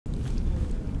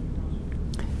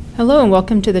Hello and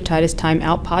welcome to the Titus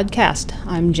Timeout podcast.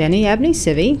 I'm Jenny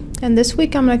Abney-Civy, and this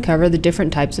week I'm going to cover the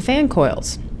different types of fan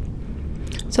coils.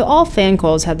 So all fan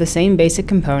coils have the same basic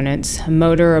components: a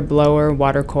motor, a blower,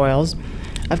 water coils.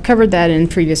 I've covered that in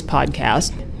previous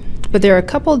podcasts, but there are a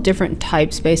couple different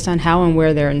types based on how and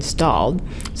where they're installed,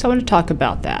 so I want to talk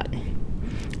about that.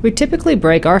 We typically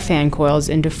break our fan coils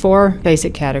into four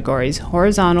basic categories: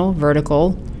 horizontal,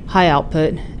 vertical, high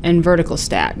output, and vertical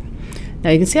stack. Now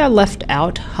you can see I left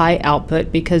out high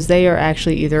output because they are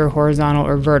actually either horizontal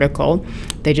or vertical.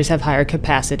 They just have higher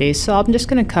capacities, so I'm just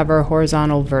going to cover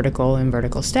horizontal, vertical, and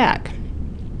vertical stack.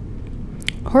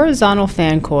 Horizontal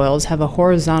fan coils have a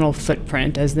horizontal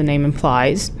footprint, as the name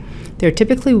implies. They're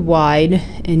typically wide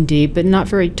and deep, but not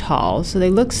very tall, so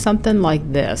they look something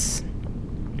like this.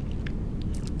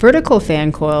 Vertical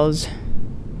fan coils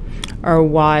are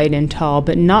wide and tall,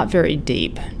 but not very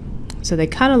deep, so they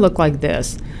kind of look like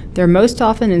this. They're most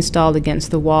often installed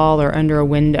against the wall or under a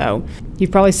window.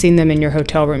 You've probably seen them in your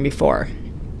hotel room before.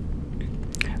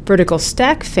 Vertical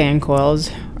stack fan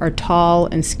coils are tall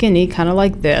and skinny, kind of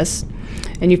like this,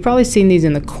 and you've probably seen these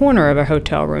in the corner of a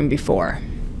hotel room before.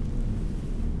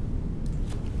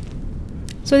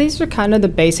 So these are kind of the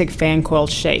basic fan coil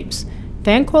shapes.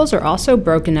 Fan coils are also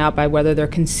broken out by whether they're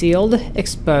concealed,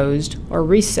 exposed, or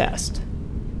recessed.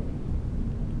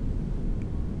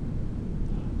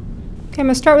 Okay, I'm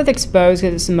going to start with exposed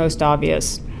because it's the most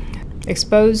obvious.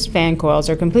 Exposed fan coils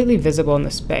are completely visible in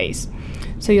the space.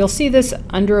 So you'll see this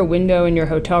under a window in your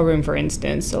hotel room, for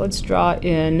instance. So let's draw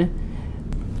in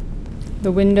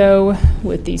the window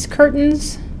with these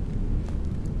curtains.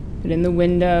 Put in the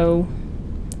window.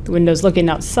 The window's looking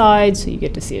outside, so you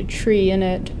get to see a tree in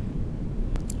it.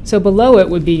 So below it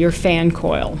would be your fan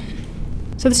coil.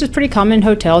 So this is pretty common in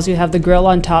hotels. You have the grill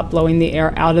on top blowing the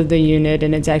air out of the unit,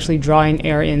 and it's actually drawing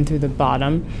air in through the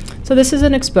bottom. So this is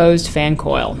an exposed fan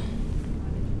coil.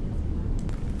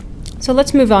 So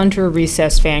let's move on to a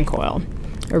recessed fan coil.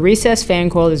 A recessed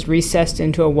fan coil is recessed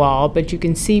into a wall, but you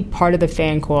can see part of the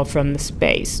fan coil from the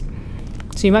space.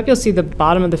 So you might be able to see the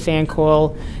bottom of the fan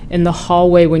coil in the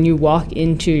hallway when you walk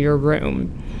into your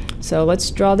room. So let's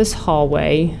draw this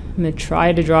hallway. I'm going to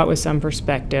try to draw it with some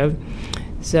perspective.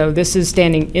 So this is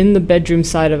standing in the bedroom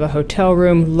side of a hotel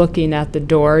room looking at the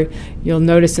door. You'll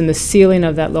notice in the ceiling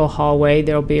of that little hallway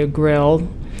there'll be a grill,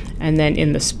 and then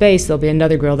in the space there'll be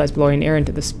another grill that's blowing air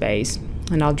into the space.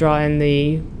 And I'll draw in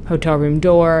the hotel room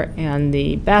door and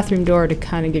the bathroom door to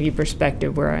kind of give you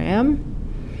perspective where I am.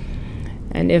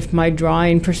 And if my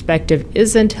drawing perspective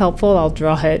isn't helpful, I'll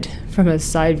draw it from a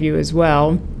side view as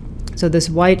well. So this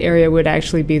white area would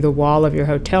actually be the wall of your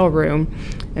hotel room,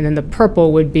 and then the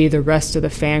purple would be the rest of the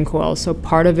fan coil. So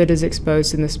part of it is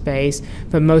exposed in the space,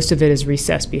 but most of it is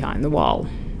recessed behind the wall.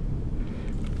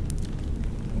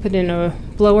 Put in a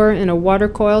blower and a water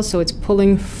coil, so it's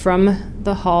pulling from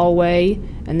the hallway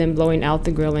and then blowing out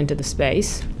the grill into the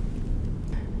space.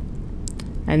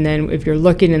 And then if you're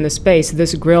looking in the space,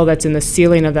 this grill that's in the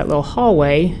ceiling of that little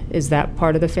hallway is that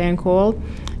part of the fan coil.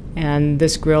 And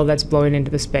this grill that's blowing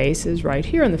into the space is right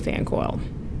here in the fan coil.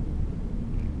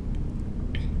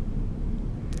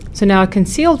 So now a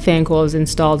concealed fan coil is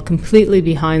installed completely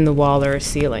behind the wall or a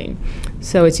ceiling.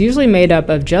 So it's usually made up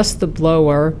of just the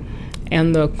blower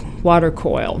and the water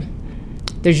coil.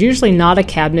 There's usually not a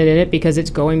cabinet in it because it's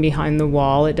going behind the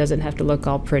wall. It doesn't have to look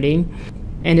all pretty.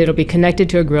 And it'll be connected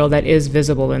to a grill that is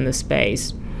visible in the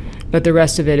space. But the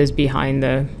rest of it is behind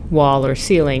the wall or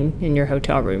ceiling in your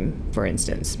hotel room, for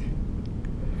instance.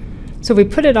 So if we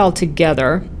put it all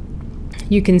together,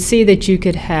 you can see that you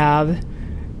could have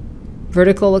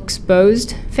vertical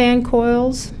exposed fan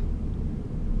coils,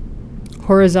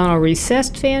 horizontal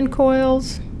recessed fan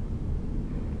coils,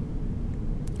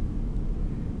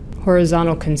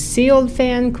 horizontal concealed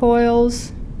fan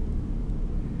coils,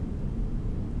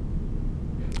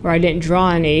 or I didn't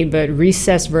draw any, but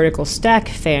recessed vertical stack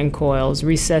fan coils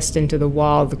recessed into the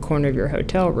wall of the corner of your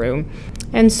hotel room,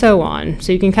 and so on.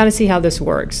 So you can kind of see how this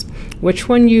works. Which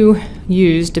one you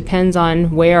use depends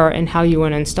on where and how you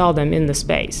want to install them in the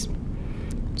space.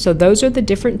 So those are the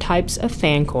different types of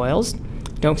fan coils.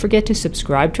 Don't forget to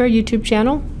subscribe to our YouTube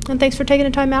channel, and thanks for taking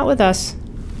the time out with us.